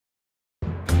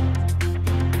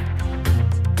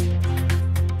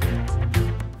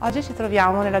Oggi ci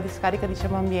troviamo nella discarica di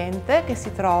CEM Ambiente che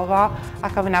si trova a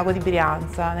Cavenago di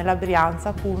Brianza, nella Brianza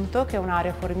appunto, che è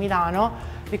un'area fuori Milano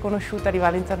riconosciuta a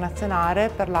livello internazionale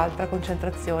per l'alta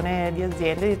concentrazione di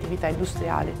aziende e di attività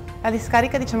industriali. La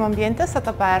discarica di CEM Ambiente è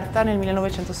stata aperta nel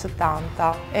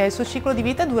 1970 e il suo ciclo di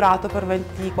vita è durato per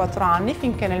 24 anni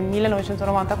finché nel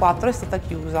 1994 è stata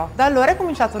chiusa. Da allora è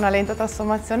cominciata una lenta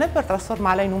trasformazione per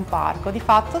trasformarla in un parco. Di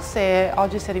fatto, se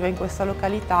oggi si arriva in questa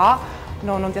località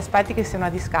non ti aspetti che sia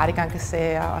una discarica, anche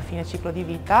se a fine ciclo di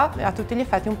vita, è a tutti gli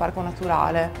effetti un parco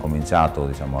naturale. Ha cominciato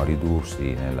a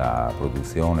ridursi nella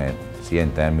produzione sia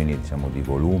in termini di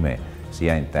volume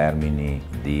sia in termini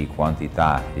di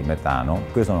quantità di metano.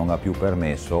 Questo non ha più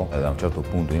permesso da un certo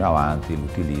punto in avanti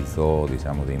l'utilizzo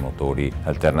dei motori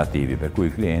alternativi, per cui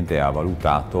il cliente ha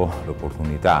valutato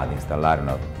l'opportunità di installare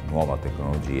una nuova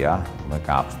tecnologia come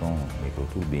Capstone,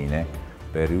 microturbine,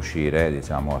 per riuscire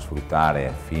a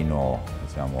sfruttare fino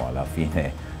alla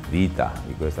fine vita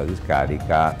di questa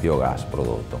discarica biogas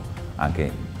prodotto,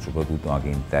 soprattutto anche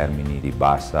in termini di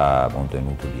bassa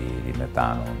contenuto di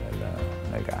metano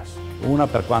nel gas. Una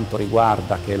per quanto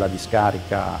riguarda che la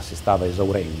discarica si stava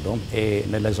esaurendo e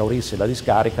nell'esaurirsi la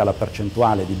discarica la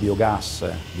percentuale di biogas,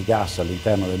 di gas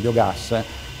all'interno del biogas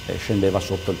scendeva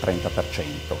sotto il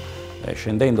 30%.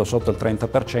 Scendendo sotto il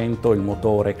 30% il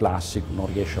motore classico non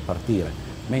riesce a partire,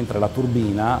 mentre la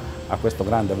turbina ha questo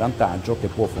grande vantaggio che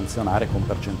può funzionare con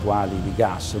percentuali di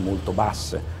gas molto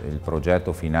basse. Il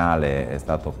progetto finale è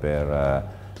stato per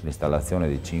l'installazione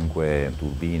di 5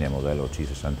 turbine modello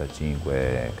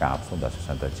C65 Capstone da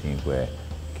 65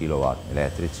 kW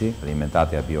elettrici,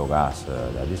 alimentate a biogas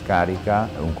da discarica,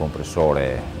 un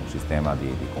compressore, un sistema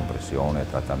di compressione e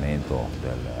trattamento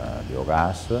del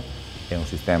biogas, e un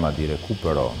sistema di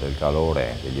recupero del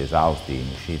calore degli esausti in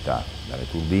uscita dalle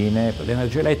turbine.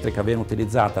 L'energia elettrica viene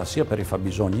utilizzata sia per i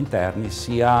fabbisogni interni,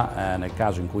 sia nel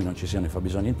caso in cui non ci siano i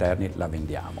fabbisogni interni la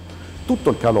vendiamo. Tutto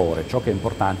il calore, ciò che è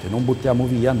importante, non buttiamo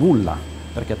via nulla,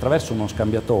 perché attraverso uno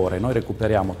scambiatore noi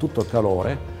recuperiamo tutto il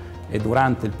calore e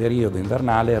durante il periodo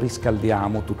invernale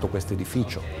riscaldiamo tutto questo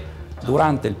edificio.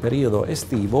 Durante il periodo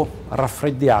estivo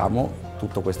raffreddiamo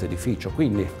tutto questo edificio,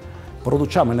 quindi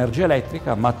produciamo energia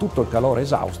elettrica, ma tutto il calore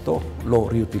esausto lo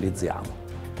riutilizziamo,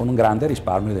 con un grande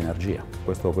risparmio di energia.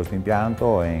 Questo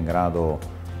impianto è in grado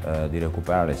di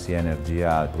recuperare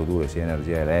produrre sia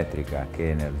energia elettrica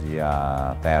che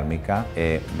energia termica,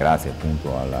 e grazie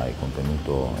appunto al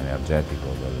contenuto energetico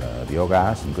del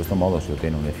biogas, in questo modo si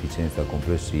ottiene un'efficienza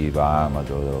complessiva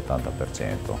maggiore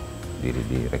dell'80%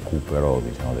 di recupero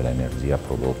dell'energia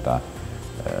prodotta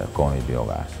con il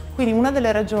biogas. Quindi una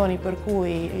delle ragioni per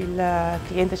cui il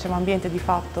cliente CEM Ambiente di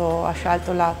fatto ha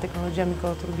scelto la tecnologia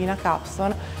microturbina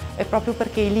Capstone è proprio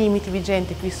perché i limiti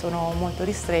vigenti qui sono molto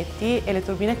ristretti e le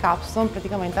turbine Capstone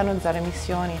praticamente hanno zero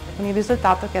emissioni, con il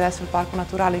risultato che adesso il parco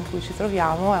naturale in cui ci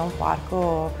troviamo è un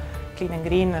parco clean and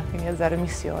green, quindi a zero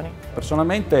emissioni.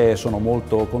 Personalmente sono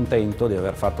molto contento di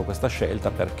aver fatto questa scelta,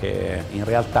 perché in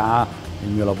realtà il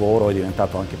mio lavoro è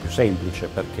diventato anche più semplice,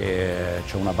 perché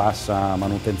c'è una bassa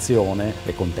manutenzione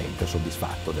e contento e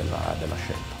soddisfatto della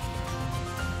scelta.